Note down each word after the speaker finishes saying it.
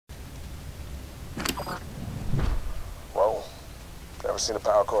Whoa. Never seen a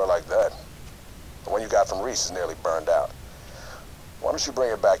power core like that. The one you got from Reese is nearly burned out. Why don't you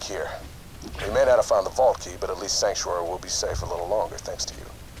bring it back here? We may not have found the vault key, but at least Sanctuary will be safe a little longer, thanks to you.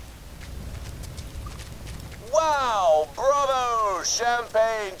 Wow! Bravo!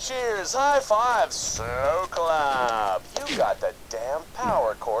 Champagne, cheers, high fives, so clap! You got the damn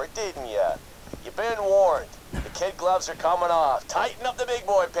power core, didn't ya? You've been warned. The kid gloves are coming off. Tighten up the big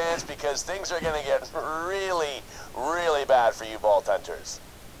boy pants because things are gonna get really, really bad for you vault hunters.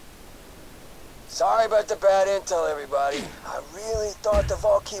 Sorry about the bad intel, everybody. I really thought the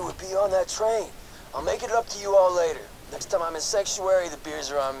vault key would be on that train. I'll make it up to you all later. Next time I'm in Sanctuary, the beers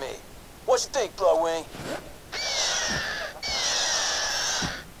are on me. What you think, Blowwing?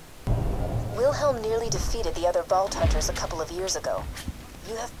 Wilhelm nearly defeated the other vault hunters a couple of years ago.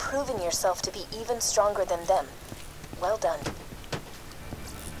 You have proven yourself to be even stronger than them. Well done.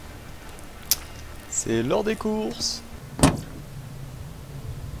 C'est l'heure des courses.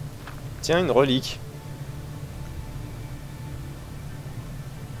 Tiens, une relique.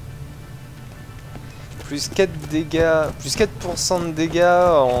 Plus 4 dégâts, plus 4% de dégâts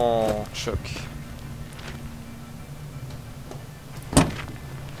en choc.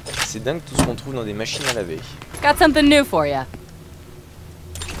 C'est dingue tout ce qu'on trouve dans des machines à laver. Got something new for you.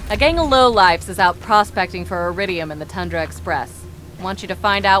 A gang of lowlifes is out prospecting for iridium in the Tundra Express. Want you to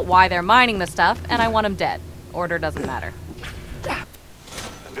find out why they're mining the stuff, and I want them dead. Order doesn't matter. A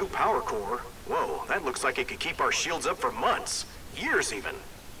new power core? Whoa, that looks like it could keep our shields up for months. Years even.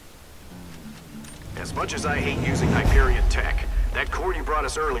 As much as I hate using Hyperion tech, that core you brought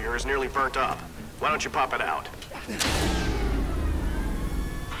us earlier is nearly burnt up. Why don't you pop it out?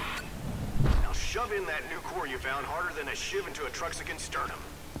 Now shove in that new core you found harder than a shiv into a Truxican sternum.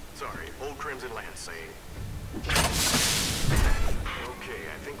 Sorry, old Crimson Land saying. Okay,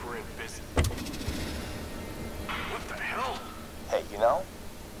 I think we're in business. What the hell? Hey, you know,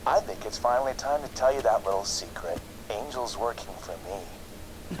 I think it's finally time to tell you that little secret. Angel's working for me.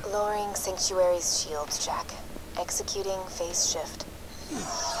 Lowering Sanctuary's shields, Jack. Executing phase shift.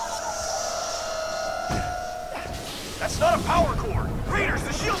 That's not a power core! Raiders,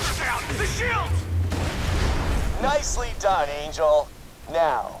 the shields are down! The shields! Nicely done, Angel.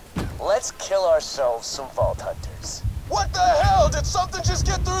 Now, let's kill ourselves some vault hunters. What the hell? Did something just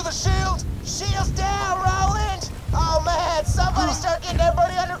get through the shield? Shields down, Roland! Oh man, somebody start getting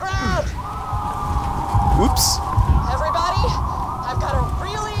everybody underground! Oops. Everybody, I've got a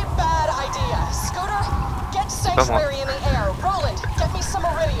really bad idea. Scooter, get Sanctuary in the air. Roland, get me some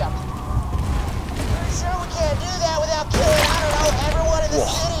iridium. Pretty sure we can't do that without killing, I don't know, everyone in the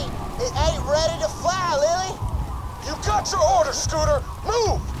city. It ain't ready to fly, Lily. You got your orders, Scooter.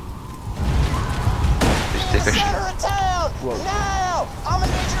 Move! In the center of town! Now! I'm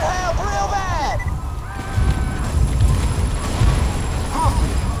gonna need your help real bad!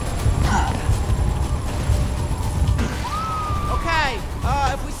 Okay,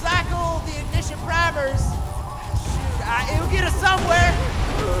 if we cycle the ignition primers, shoot, it'll get us somewhere.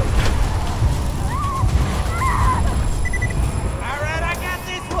 Alright, I got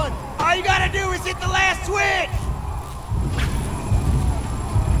this one. All you gotta do is hit the last switch.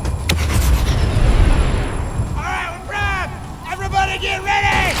 Alright, we're primed. Everybody get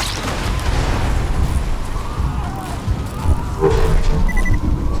ready!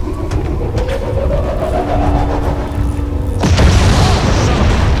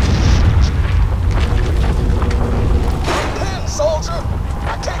 Soldier!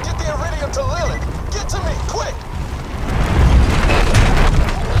 I can't get the iridium to Lilith! Get to me, quick!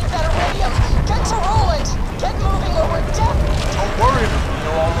 I need that iridium. Get to Roland. Get moving or we're dead. Don't worry. You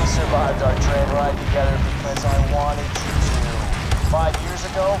only survived our train ride together because I wanted you to. 5 years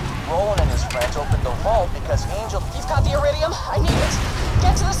ago, Roland and his friends opened the vault because Angel... You've got the iridium? I need it.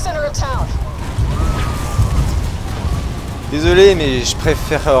 Get to the center of town. Désolé, mais je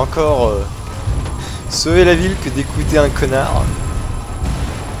préfère encore sauver la ville que d'écouter un connard.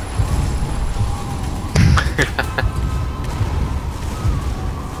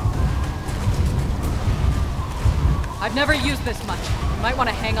 I've never used this much. You might want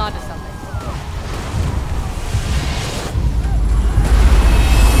to hang on to something.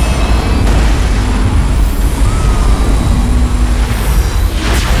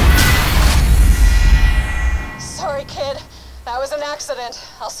 Sorry, kid. That was an accident.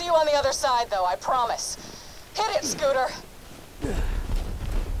 I'll see you on the other side, though, I promise. Hit it, Scooter.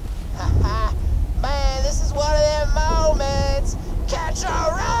 Man, this is one of them moments. Catch a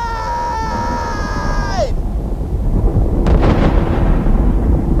ride!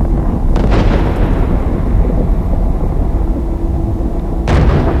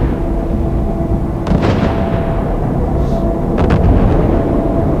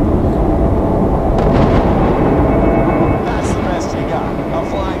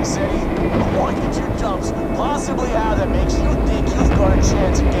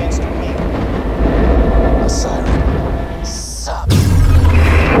 chance against me. A siren. Sup.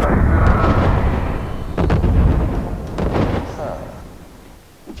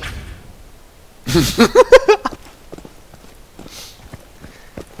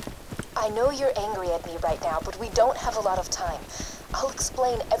 I know you're angry at me right now, but we don't have a lot of time. I'll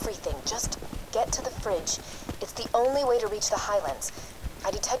explain everything. Just get to the fridge. It's the only way to reach the Highlands.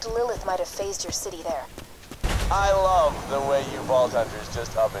 I detect Lilith might have phased your city there. I love the way you Vault Hunters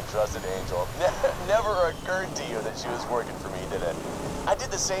just up and trusted Angel. Never occurred to you that she was working for me, did it? I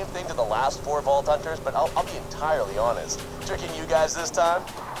did the same thing to the last 4 Vault Hunters, but I'll be entirely honest. Tricking you guys this time?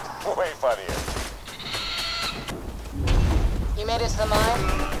 Way funnier. You made it to the mine?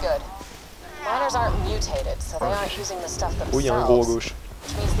 Good. Miners aren't mutated, so they aren't using the stuff themselves. Oh, il y a un gros à gauche.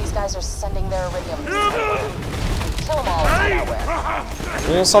 Which means these guys are sending their iridium. Kill them all and find out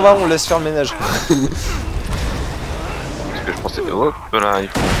where. On s'en va, on laisse faire le ménage. Parce que je pensais... Hop là, il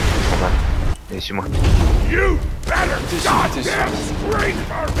faut mal. Allez, suis-moi.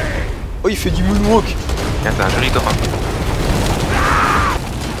 Oh, il fait du moonwalk. Tiens, t'as un joli copain.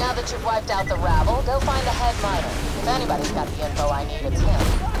 Now that you've wiped out the rabble, go find the head miner. If anybody's got the info I need, it's him.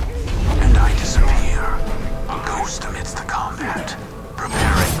 And I disappear, a ghost amidst the combat,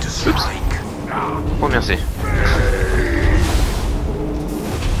 preparing to strike. Oh, merci.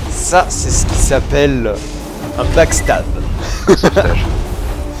 Ça, c'est ce qui s'appelle un backstab. Sauvetage.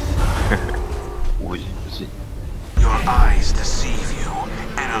 Oui, aussi. Your eyes deceive you,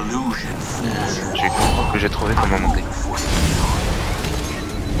 an illusion fools you. J'ai cru que j'ai trouvé comment monter.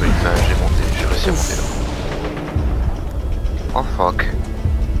 Oui, bah j'ai monté, j'ai réussi à monter là. Oh fuck.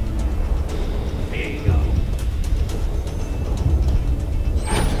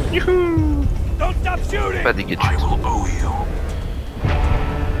 Youhou! Pas des gadgets.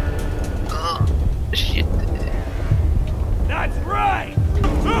 Shit.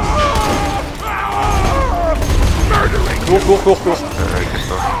 Cours. Qu'est-ce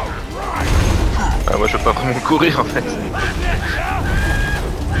que ah, moi je peux pas vraiment courir en fait.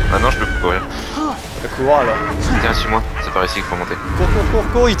 Ah non, je peux plus courir. Cours alors. Tiens, suis-moi, c'est par ici qu'il faut monter.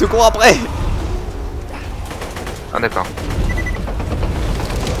 Cours, il te court après. Ah d'accord.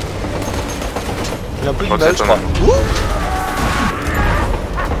 Il a un peu Je de mal, je crois.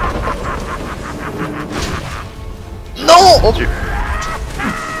 Non! Oh, tu...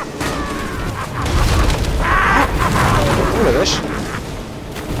 Oh la vache.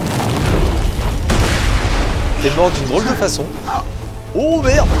 T'es mort d'une drôle de façon. Oh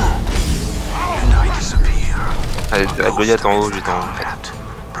merde! Allez, la Goliath en haut, juste en haut en fait.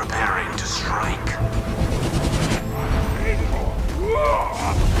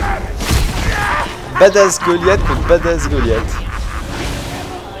 Badass Goliath contre Badass Goliath.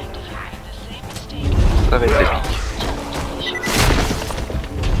 Ça va être épique.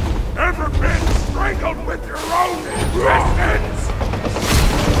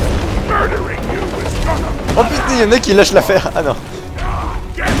 Oh putain, il y en a qui lâchent l'affaire. Ah non.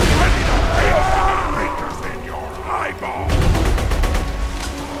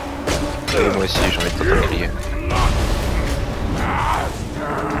 Et moi aussi, j'ai envie de t'entendre crier.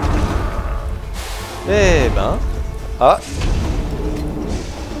 Eh ben... Ah,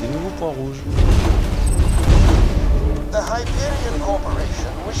 des nouveaux points rouges. The Hyperion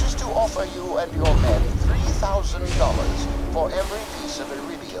Corporation wishes to offer you and your men $3,000 for every piece of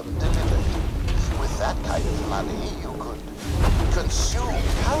iridium delivered. With that kind of money, you could consume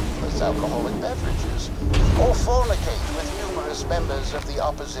countless alcoholic beverages, or fornicate with numerous members of the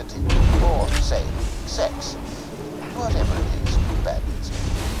opposite, or same sex. Whatever it is, bandits.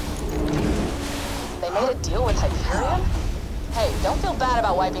 They made a deal with Hyperion? Hey, don't feel bad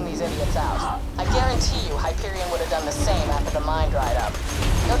about wiping these idiots out. I guarantee you Hyperion would have done the same after the mine dried up.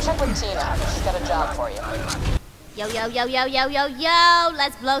 Go check with Tina. She's got a job for you. Yo,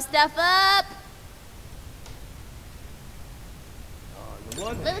 let's blow stuff up!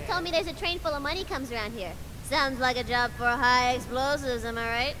 Lilith told me there's a train full of money comes around here. Sounds like a job for high explosives, am I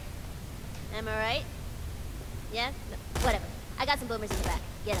right? Am I right? Yeah? No, whatever. I got some boomers in the back.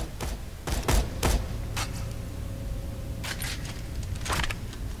 Get them.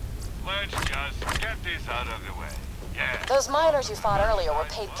 Let's just get this out of the way. Yeah. Those miners you fought earlier were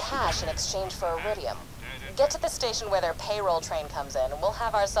paid cash in exchange for iridium. Get to the station where their payroll train comes in, and we'll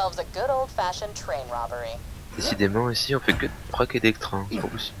have ourselves a good old-fashioned train robbery. Décidément, ici, on fait que de proc et des trains.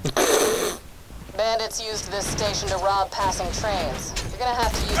 Bandits used this station to rob passing trains. You're gonna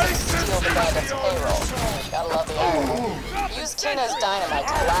have to use it to steal the bandits' payroll. Gotta love the irony. Use Tina's dynamite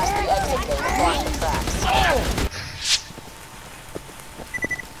to blast the exit gate and block the tracks.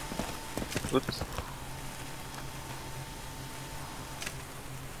 Oups.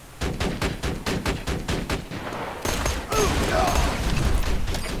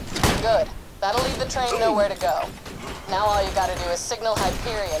 That'll leave the train know where to go. Now all you gotta do is signal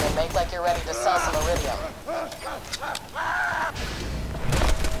Hyperion and make like you're ready to sell some iridium.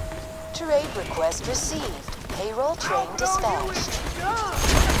 Trade request received. Payroll train dispatched.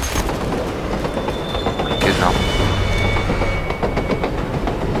 Quelles armes?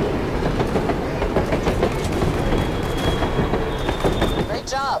 Great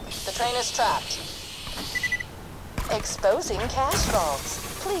job. The train is trapped. Exposing cash vaults.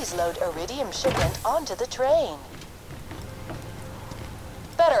 Please load iridium shipment onto the train.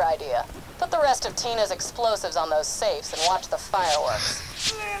 Better idea. Put the rest of Tina's explosives on those safes and watch the fireworks.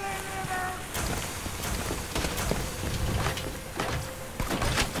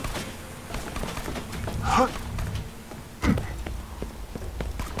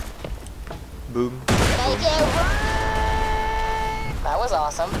 Boom. That was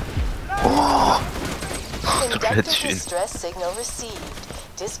awesome. Conductive distress signal received.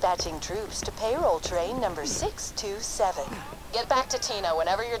 Dispatching troops to payroll train number 627. Get back to Tina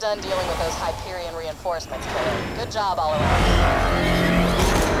whenever you're done dealing with those Hyperion reinforcements, killer. Good job all around.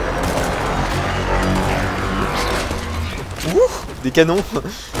 Ouh, des canons.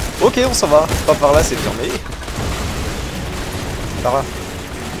 Ok, on s'en va. Pas par là, c'est fermé. Par là.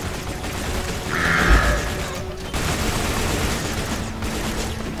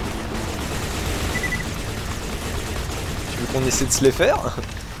 Tu veux qu'on essaie de se les faire?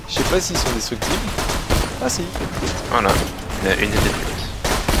 Je sais pas s'ils sont destructibles. Ah si. Voilà. Il y a une idée de plus.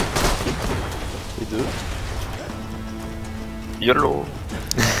 Et deux. YOLO.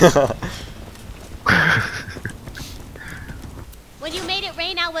 When you made it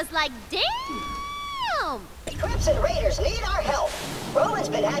rain, I was like, damn! Crimson Raiders need our help. Roman's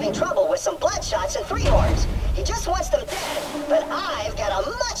been having trouble with some bloodshots and three-horns. He just wants them dead, but I've got a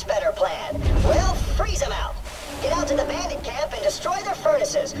much better plan. We'll freeze them out. Get out to the bandit camp and destroy their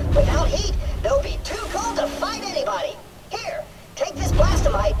furnaces. Without heat, they'll be too cold to fight anybody. Here, take this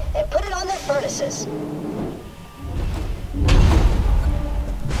blastomite and put it on their furnaces.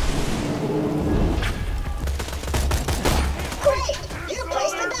 Great! You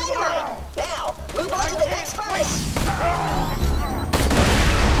placed the dynamite! Now, move on to the next furnace.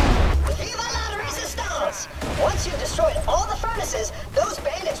 Viva la resistance! Once you've destroyed all the furnaces, those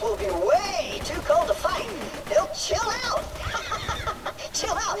bandits will be way too cold to fight. They'll chill out.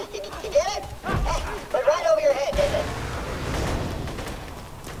 Chill out. You get it? Hey, went right over your head, didn't it?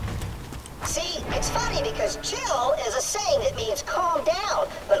 See, it's funny because chill is a saying that means calm down,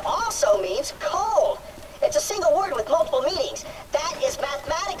 but also means cold. It's a single word with multiple meanings. That is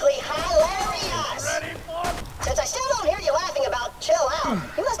mathematically hilarious. Since I still don't hear you laughing about chill out,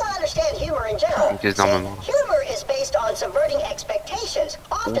 you must not understand humor in general. See, humor is based on subverting expectations,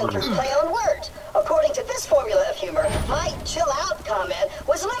 often through play on words. According to this formula of humor, my chill out comment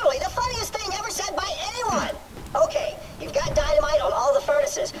was literally the funniest thing ever said by anyone. Okay, you've got dynamite on all the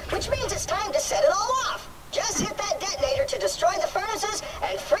furnaces, which means it's time to set it all off. Just hit that detonator to destroy the furnaces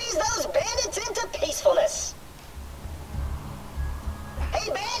and freeze those bandits into peacefulness. Hey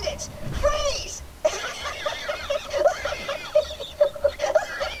bandits, freeze!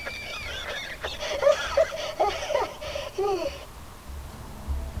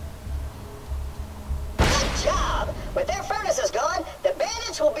 Good job! With their furnaces gone, the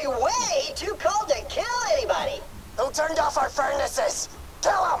bandits will be way too cold to kill anybody. Who turned off our furnaces?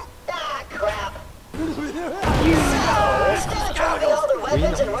 Kill them! Ah, crap. So, instead of dropping all their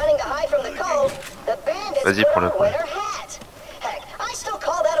weapons and running to hide from the cold, the bandits put on a winter hat. Heck, I still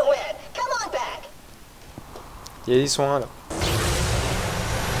call that a win. Come on back. Il y a des soins là.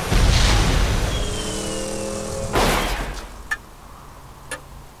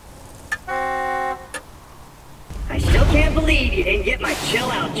 I still can't believe you didn't get my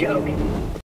chill out joke.